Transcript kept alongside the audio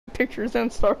pictures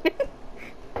and start.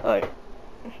 Alright.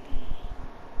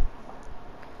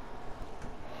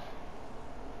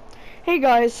 Hey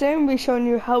guys, today I'm going to be showing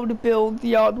you how to build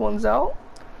Theodd1sout.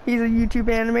 He's a YouTube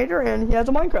animator and he has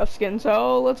a Minecraft skin,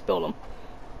 so let's build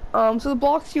him. So the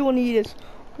blocks you will need is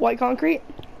white concrete,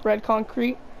 red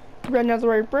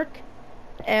netherite brick,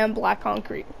 and black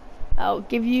concrete. I'll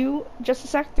give you just a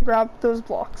sec to grab those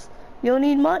blocks. You don't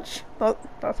need much, but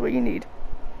that's what you need.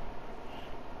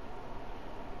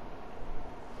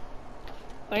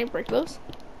 Alright, break those.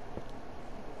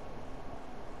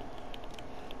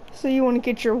 So you want to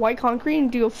get your white concrete and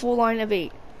do a full line of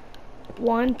 8.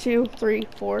 1, 2, 3,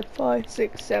 4, 5,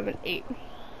 6, 7, 8.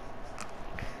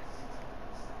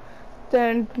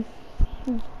 Then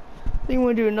you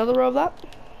want to do another row of that.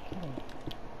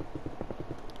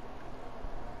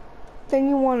 Then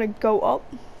you want to go up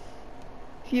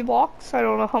a few blocks. I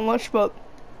don't know how much, but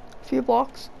a few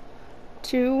blocks.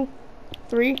 2,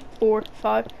 3, 4,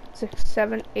 5, 6,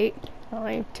 7, 8,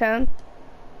 9, 10.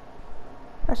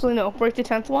 Actually, no. Break the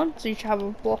 10th one, so you should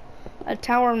have a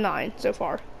tower of 9 so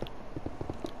far.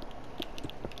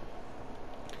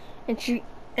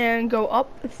 And go up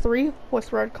 3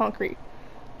 with red concrete.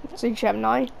 So you should have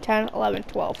 9, 10, 11,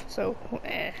 12. So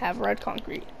have red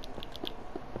concrete.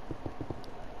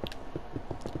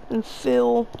 And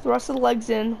fill the rest of the legs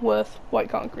in with white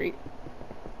concrete.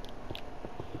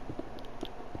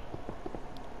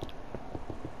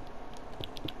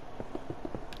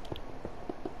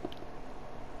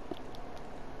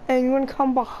 And you want to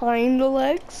come behind the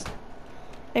legs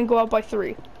and go up by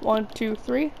 3. 1, 2,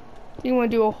 3. You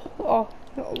want to do a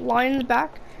line in the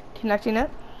back, connecting it.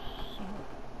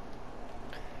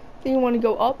 Then you want to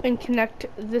go up and connect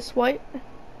this white.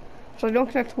 So don't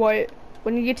connect white.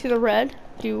 When you get to the red,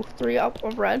 do 3 up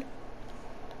of red.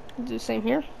 Do the same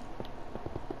here.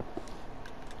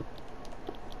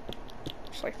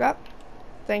 Just like that.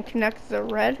 Then connect the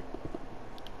red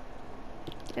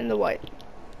and the white.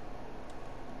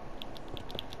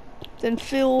 Then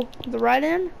fill the red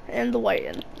in and the white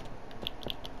in.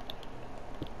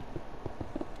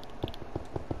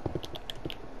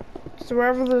 So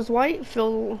wherever there's white,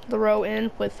 fill the row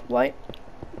in with white.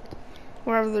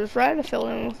 Wherever there's red, fill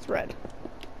in with red.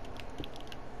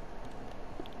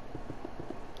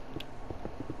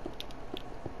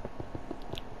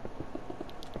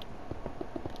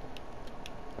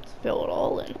 Let's fill it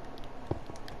all in.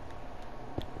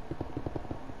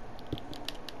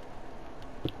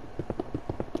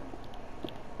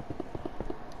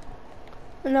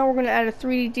 And now we're going to add a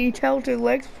 3D detail to the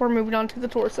legs before moving on to the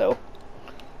torso.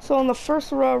 So on the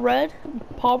first row of red,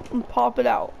 pop it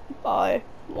out by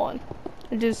 1.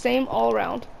 And do the same all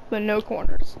around, but no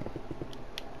corners.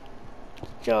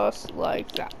 Just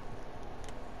like that.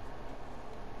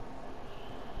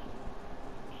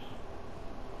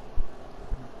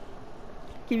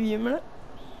 Give you a minute.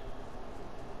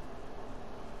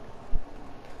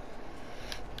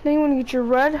 Then you want to get your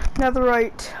red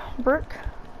netherite brick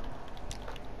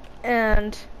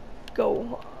and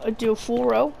go do a full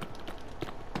row.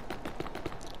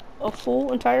 A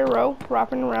full entire row,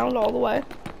 wrapping around all the way.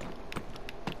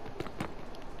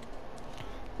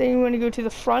 Then you want to go to the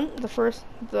front,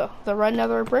 the red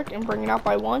netherite brick, and bring it out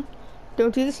by 1.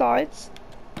 Don't do the sides.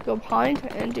 Go behind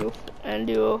and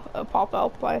do a pop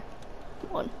out by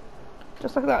 1,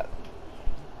 just like that.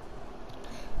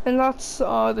 And that's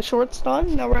the shorts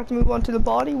done. Now we're going to move on to the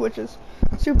body, which is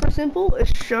super simple.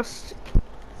 It's just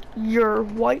your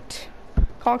white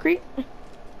concrete,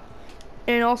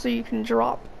 and also you can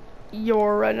drop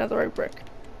your red netherite brick.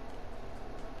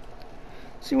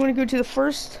 So you want to go to the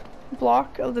first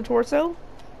block of the torso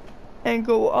and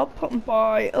go up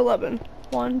by 11.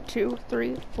 1, 2,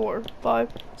 3, 4, 5,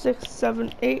 6,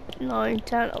 7, 8, 9,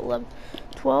 10, 11,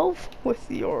 12 with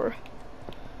your...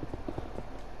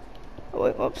 Oh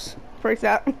wait, whoops. Break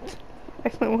that. I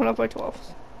accidentally went up by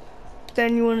 12.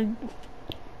 Then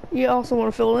you also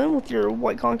want to fill it in with your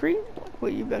white concrete,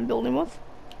 what you've been building with.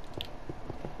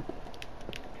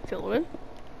 Fill it in.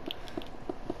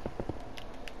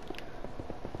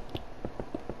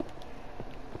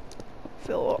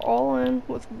 Fill it all in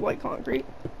with white concrete.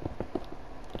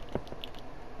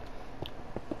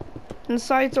 And the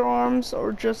sides or arms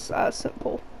are just as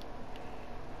simple.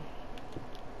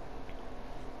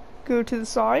 Go to the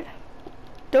side.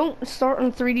 Don't start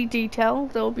on 3D detail,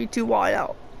 they'll be too wide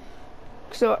out.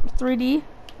 So 3D,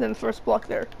 then the first block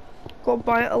there. Go up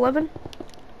by 11,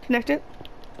 connect it.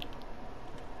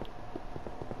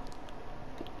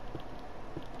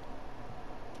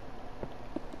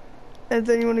 And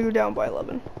then you want to go down by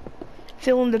 11.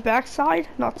 Fill in the back side,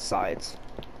 not the sides,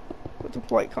 with the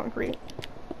white concrete.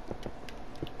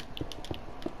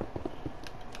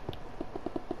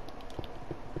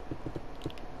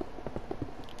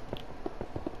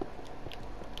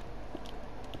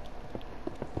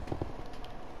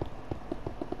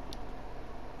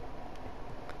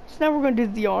 now we're going to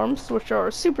do the arms, which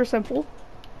are super simple.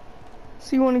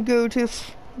 So you want to go to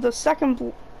the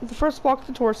first block of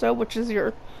the torso, which is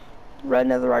your red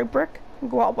netherite brick,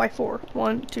 and go out by 4.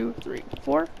 1, 2, 3,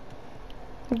 4.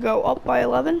 Go up by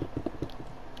 11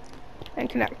 and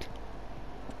connect.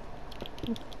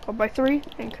 Go up by 3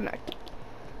 and connect.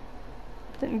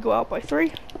 Then go out by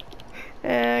 3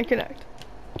 and connect.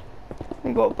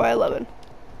 And go up by 11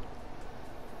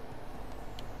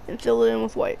 and fill it in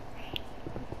with white.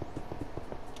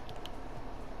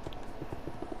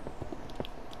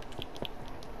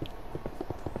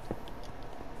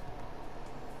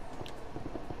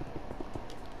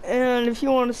 And if you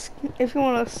want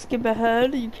to skip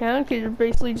ahead, you can, because you're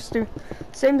basically just doing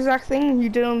the same exact thing you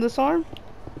did on this arm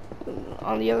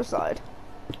on the other side,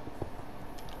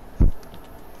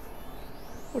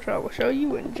 which I will show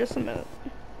you in just a minute.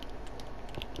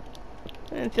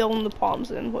 And fill in the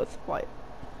palms in with white.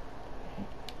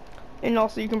 And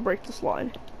also you can break this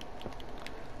line.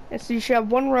 And so you should have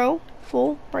one row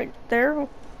full right there.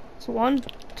 So 1,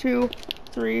 2,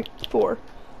 3, 4.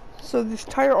 So this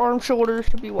entire arm shoulder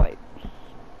should be white.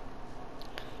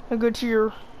 Now go to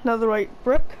your netherite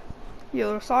brick, the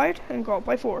other side, and go up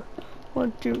by 4.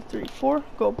 1, 2, 3, 4.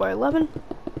 Go up by 11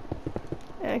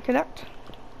 and connect.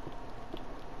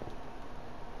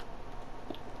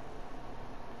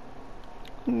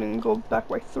 And then go back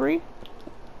by 3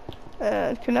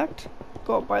 and connect.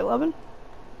 Go up by 11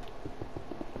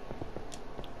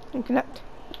 and connect.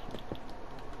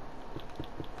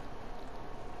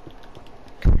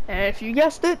 And if you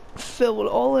guessed it, fill it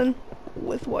all in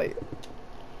with white.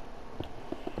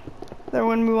 Then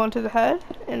we're gonna move on to the head,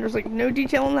 and there's like no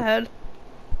detail on the head.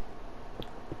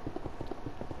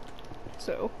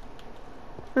 So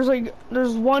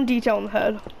there's one detail on the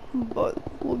head, but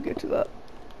we'll get to that.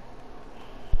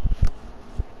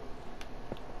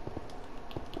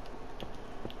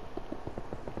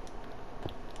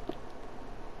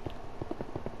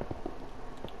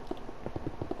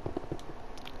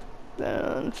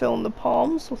 Then fill in the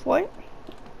palms with white.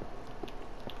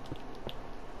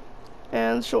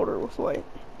 And the shoulder with white.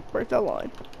 Break that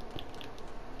line.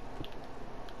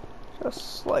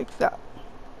 Just like that.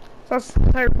 So that's the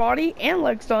entire body and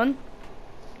legs done.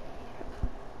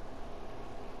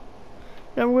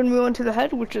 Now we're going to move on to the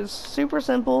head, which is super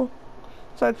simple.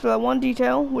 Aside for that one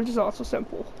detail, which is also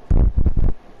simple.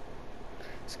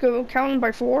 Let's go counting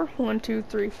by 4. 1, 2,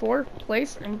 3, 4.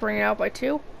 Place and bring it out by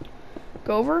 2.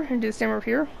 Go over and do the same over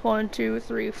here. 1, 2,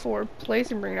 3, 4.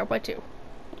 Place and bring it out by 2.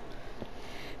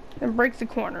 And break the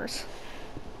corners.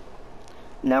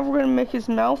 Now we're gonna make his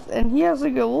mouth, and he has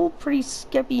like a little pretty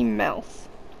skeppy mouth.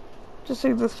 Just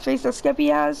like the face that Skeppy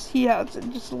has, he has it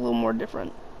just a little more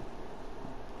different.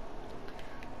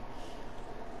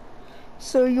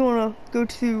 So you wanna go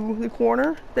to the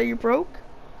corner that you broke.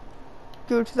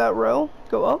 Go to that row.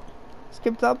 Go up.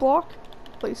 Skip that block.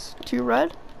 Place 2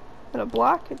 red. And a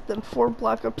black, then 4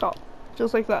 black up top,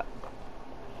 just like that.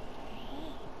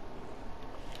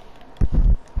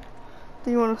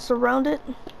 Then you want to surround it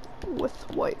with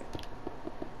white.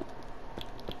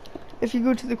 If you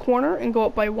go to the corner and go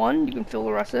up by 1, you can fill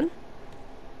the rest in.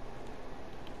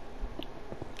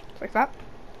 Just like that.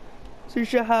 So you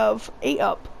should have 8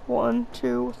 up. 1,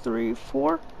 2, 3,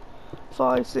 4,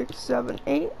 5, 6, 7,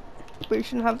 8. But you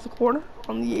shouldn't have the corner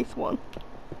on the 8th one.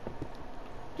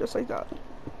 Just like that.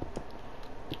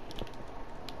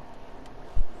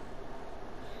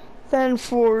 Then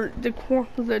for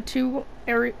the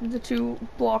two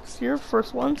blocks here,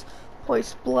 first ones,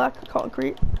 place black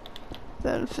concrete,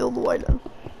 then fill the white in. And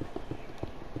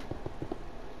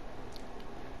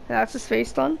that's his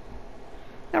face done.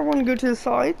 Now we're gonna go to the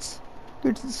sides.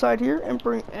 Go to the side here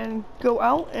and go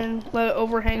out and let it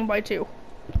overhang by 2.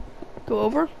 Go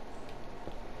over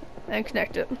and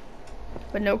connect it,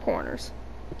 but no corners.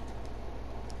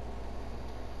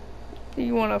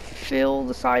 You want to fill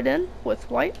the side in with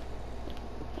white.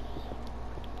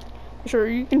 Sure,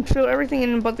 you can fill everything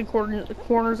in but the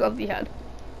corners of the head.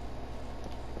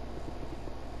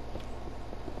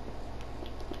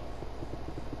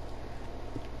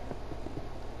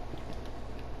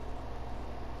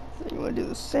 So you want to do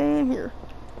the same here.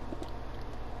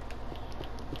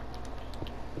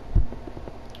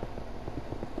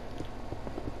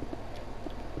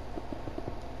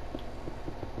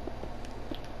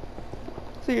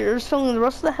 So you're just filling the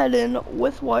rest of the head in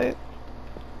with white.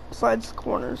 Besides the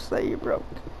corners that you broke.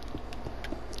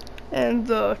 And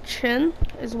the chin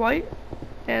is white,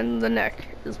 and the neck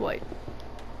is white.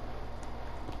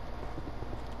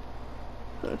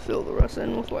 And fill the rest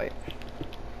in with white.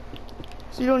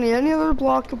 So you don't need any other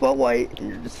block but white, and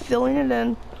you're just filling it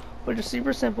in, which is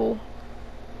super simple.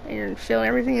 and you're filling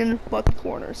everything in but the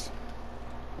corners.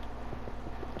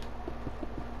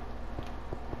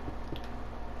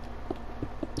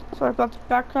 Sorry about the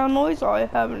background noise, I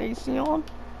have an AC on.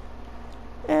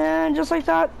 And just like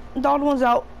that,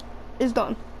 Theodd1sout is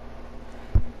done.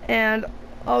 And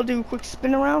I'll do a quick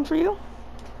spin around for you.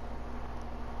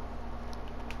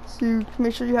 So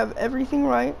make sure you have everything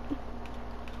right.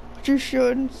 Which you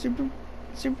should.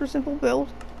 Super simple build.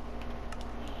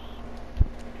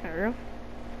 There we go.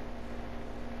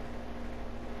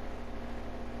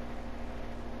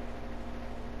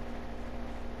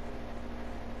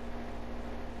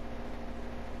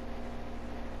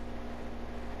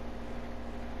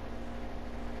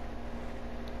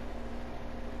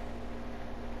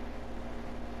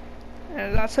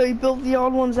 And that's how you build the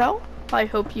Theodd1sout. I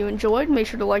hope you enjoyed. Make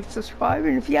sure to like and subscribe.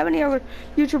 And if you have any other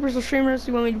YouTubers or streamers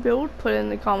you want me to build, put it in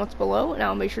the comments below, and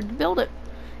I'll make sure to build it.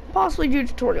 Possibly do a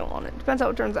tutorial on it. Depends how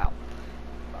it turns out.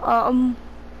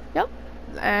 Yep.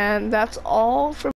 And that's all for